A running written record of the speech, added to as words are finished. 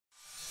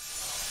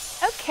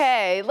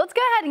Okay, let's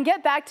go ahead and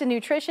get back to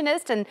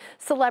nutritionist and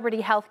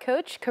celebrity health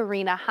coach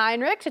Karina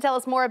Heinrich to tell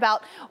us more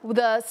about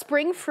the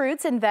spring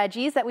fruits and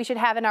veggies that we should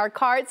have in our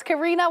carts.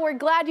 Karina, we're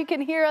glad you can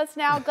hear us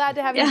now. Glad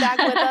to have you back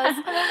with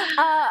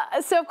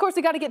us. So, of course,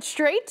 we got to get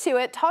straight to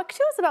it. Talk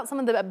to us about some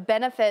of the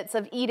benefits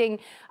of eating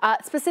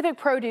specific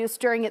produce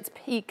during its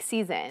peak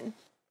season.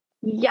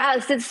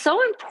 Yes, it's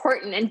so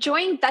important.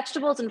 Enjoying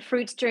vegetables and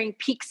fruits during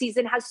peak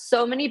season has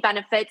so many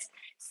benefits.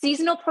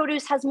 Seasonal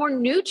produce has more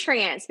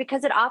nutrients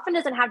because it often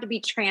doesn't have to be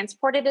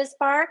transported as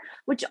far,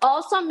 which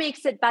also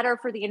makes it better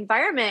for the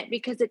environment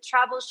because it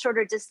travels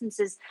shorter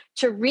distances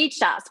to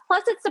reach us.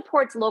 Plus, it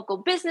supports local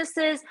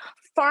businesses,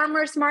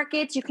 farmers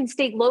markets. You can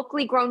stay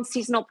locally grown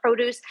seasonal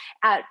produce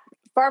at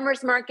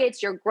farmers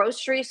markets, your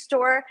grocery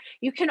store.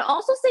 You can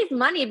also save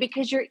money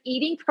because you're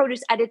eating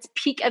produce at its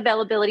peak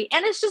availability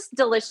and it's just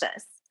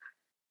delicious.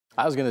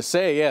 I was going to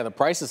say, yeah, the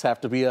prices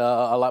have to be a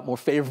lot more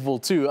favorable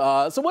too.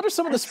 So what are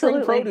some of the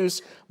spring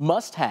produce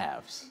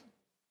must-haves?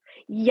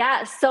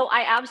 Yes, so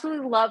I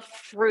absolutely love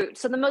fruit.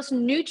 So the most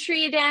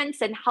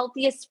nutrient-dense and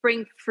healthiest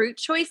spring fruit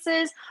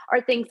choices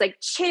are things like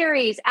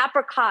cherries,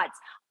 apricots,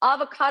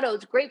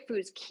 avocados,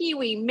 grapefruits,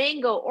 kiwi,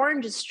 mango,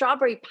 oranges,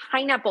 strawberry,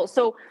 pineapple.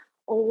 So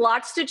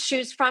lots to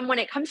choose from. When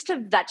it comes to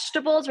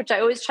vegetables, which I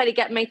always try to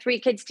get my 3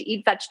 kids to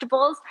eat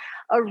vegetables: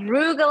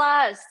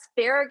 arugula,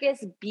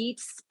 asparagus,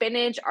 beets,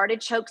 spinach,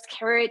 artichokes,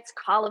 carrots,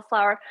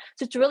 cauliflower.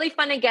 So it's really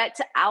fun to get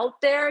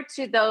out there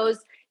to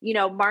those,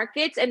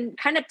 markets and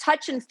kind of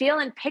touch and feel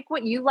and pick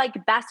what you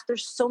like best.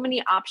 There's so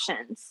many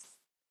options.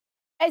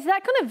 Is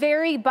that going to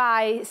vary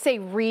by, say,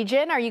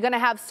 region? Are you going to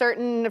have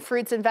certain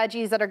fruits and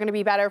veggies that are going to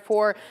be better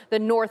for the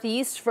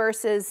Northeast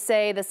versus,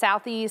 say, the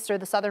Southeast or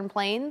the Southern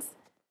Plains?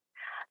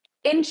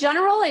 In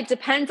general, it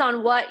depends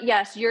on what,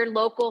 yes, your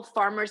local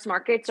farmers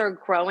markets are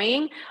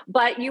growing,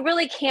 but you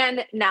really can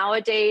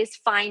nowadays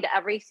find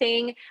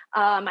everything.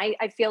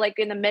 I feel like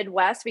in the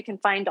Midwest, we can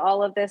find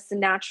all of this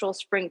natural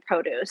spring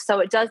produce. So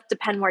it does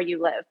depend where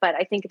you live, but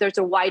I think there's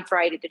a wide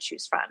variety to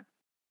choose from.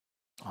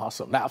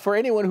 Awesome. Now, for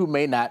anyone who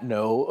may not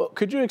know,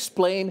 could you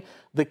explain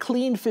the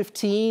Clean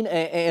 15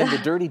 and the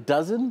Dirty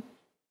Dozen?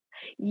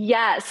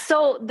 Yes.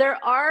 So there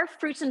are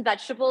fruits and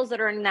vegetables that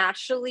are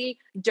naturally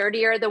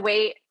dirtier,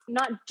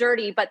 not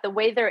dirty, but the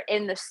way they're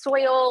in the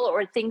soil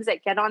or things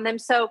that get on them.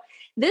 So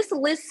this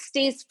list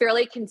stays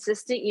fairly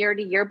consistent year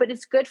to year, but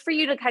it's good for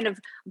you to kind of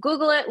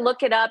Google it,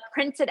 look it up,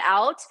 print it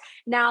out.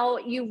 Now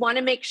you want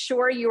to make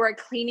sure you are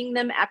cleaning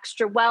them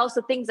extra well.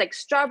 So things like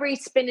strawberry,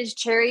 spinach,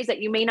 cherries that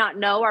you may not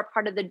know are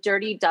part of the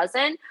Dirty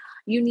Dozen.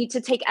 You need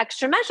to take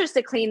extra measures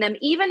to clean them,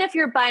 even if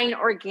you're buying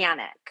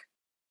organic.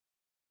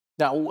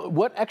 Now,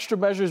 what extra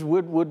measures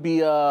would be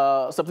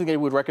something they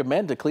would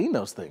recommend to clean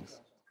those things?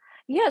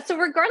 Yeah, so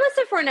regardless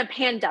if we're in a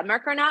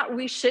pandemic or not,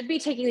 we should be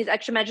taking these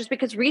extra measures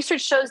because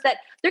research shows that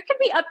there can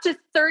be up to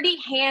 30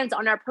 hands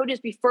on our produce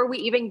before we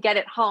even get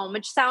it home,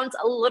 which sounds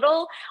a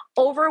little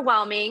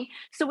overwhelming.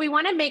 So we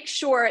want to make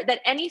sure that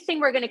anything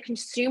we're going to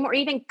consume or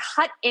even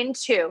cut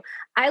into,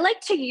 I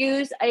like to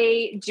use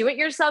a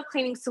do-it-yourself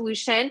cleaning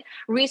solution.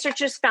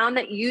 Researchers found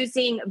that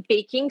using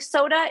baking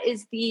soda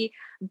is the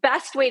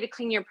best way to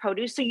clean your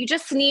produce. So you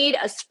just need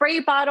a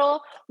spray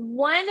bottle,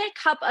 1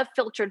 cup of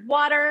filtered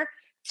water,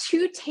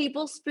 2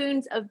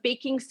 tablespoons of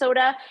baking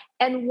soda,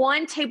 and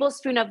 1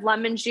 tablespoon of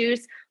lemon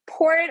juice.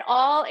 Pour it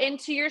all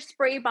into your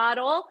spray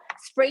bottle,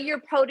 spray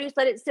your produce,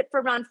 let it sit for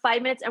around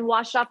 5 minutes and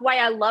wash it off. Why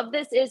I love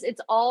this is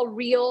it's all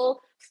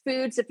real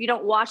foods. If you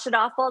don't wash it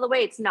off all the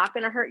way, it's not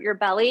going to hurt your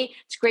belly.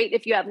 It's great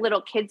if you have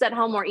little kids at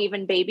home or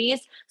even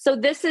babies. So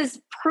this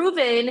is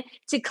proven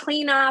to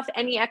clean off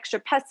any extra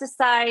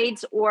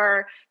pesticides,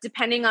 or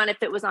depending on if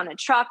it was on a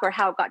truck or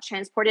how it got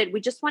transported. We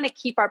just want to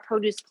keep our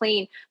produce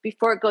clean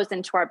before it goes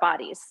into our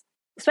bodies,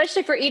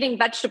 especially for eating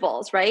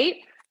vegetables, right?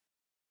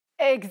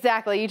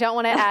 Exactly. You don't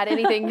want to add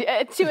anything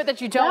to it that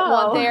you don't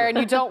want there, and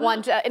you don't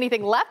want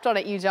anything left on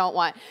it you don't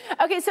want.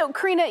 Okay, so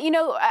Karina,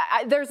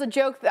 there's a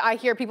joke that I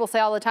hear people say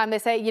all the time. They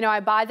say, I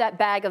buy that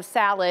bag of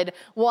salad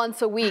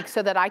once a week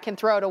so that I can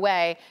throw it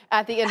away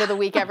at the end of the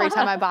week every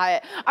time I buy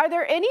it. Are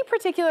there any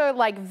particular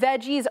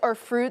veggies or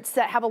fruits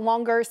that have a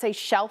longer, say,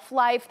 shelf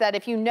life that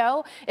if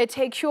it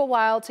takes you a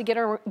while to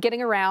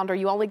getting around, or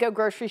you only go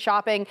grocery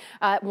shopping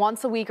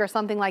once a week or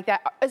something like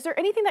that? Is there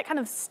anything that kind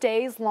of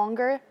stays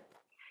longer?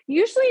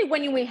 Usually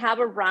when we have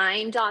a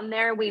rind on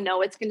there, we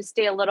know it's going to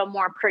stay a little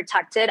more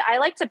protected. I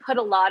like to put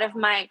a lot of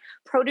my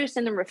produce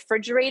in the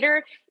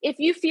refrigerator. If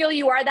you feel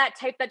you are that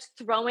type that's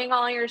throwing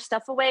all your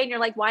stuff away and you're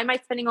like, why am I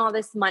spending all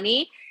this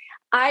money?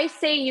 I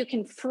say you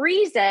can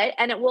freeze it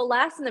and it will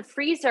last in the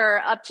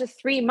freezer up to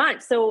 3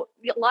 months. So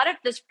a lot of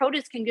this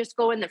produce can just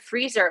go in the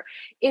freezer.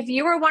 If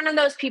you are one of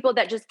those people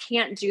that just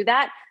can't do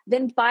that,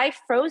 then buy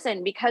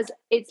frozen because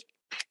it's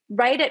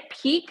right at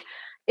peak.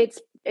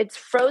 It's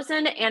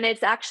frozen and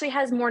it actually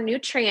has more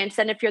nutrients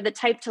than if you're the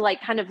type to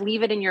kind of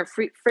leave it in your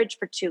fridge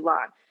for too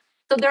long.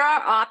 So there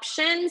are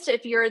options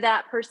if you're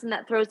that person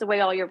that throws away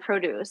all your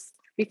produce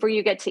before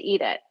you get to eat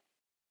it.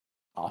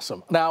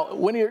 Awesome. Now,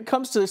 when it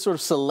comes to sort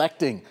of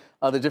selecting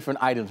the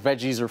different items,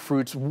 veggies or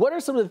fruits, what are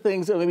some of the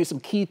things, or maybe some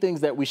key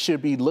things that we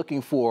should be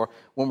looking for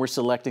when we're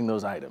selecting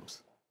those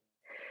items?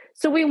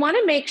 So we want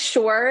to make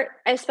sure,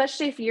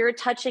 especially if you're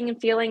touching and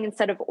feeling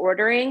instead of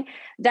ordering,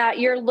 that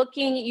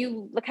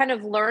you kind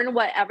of learn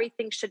what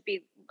everything should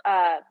be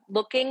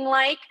looking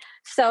like.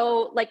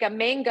 So like a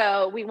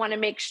mango, we want to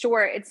make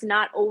sure it's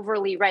not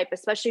overly ripe,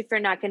 especially if you're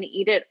not going to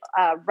eat it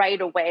right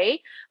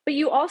away. But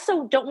you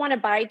also don't want to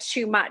buy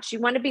too much. You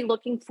want to be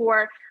looking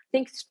for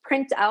things,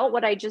 print out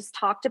what I just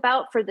talked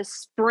about for the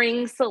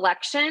spring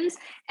selections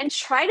and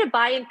try to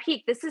buy in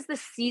peak. This is the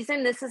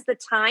season. This is the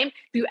time. If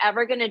you're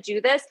ever going to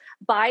do this,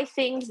 buy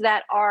things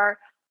that are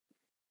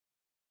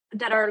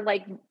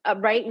like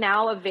right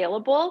now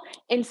available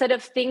instead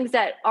of things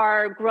that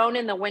are grown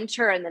in the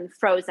winter and then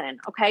frozen.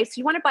 Okay. So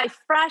you want to buy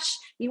fresh,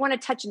 you want to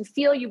touch and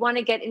feel, you want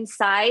to get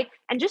inside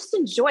and just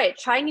enjoy it.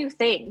 Try new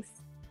things.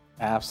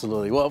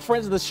 Absolutely. Well,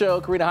 friends of the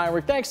show, Karina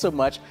Heinrich, thanks so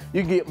much.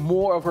 You can get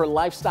more of her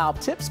lifestyle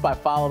tips by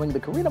following the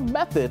Karina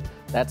Method.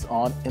 That's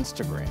on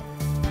Instagram.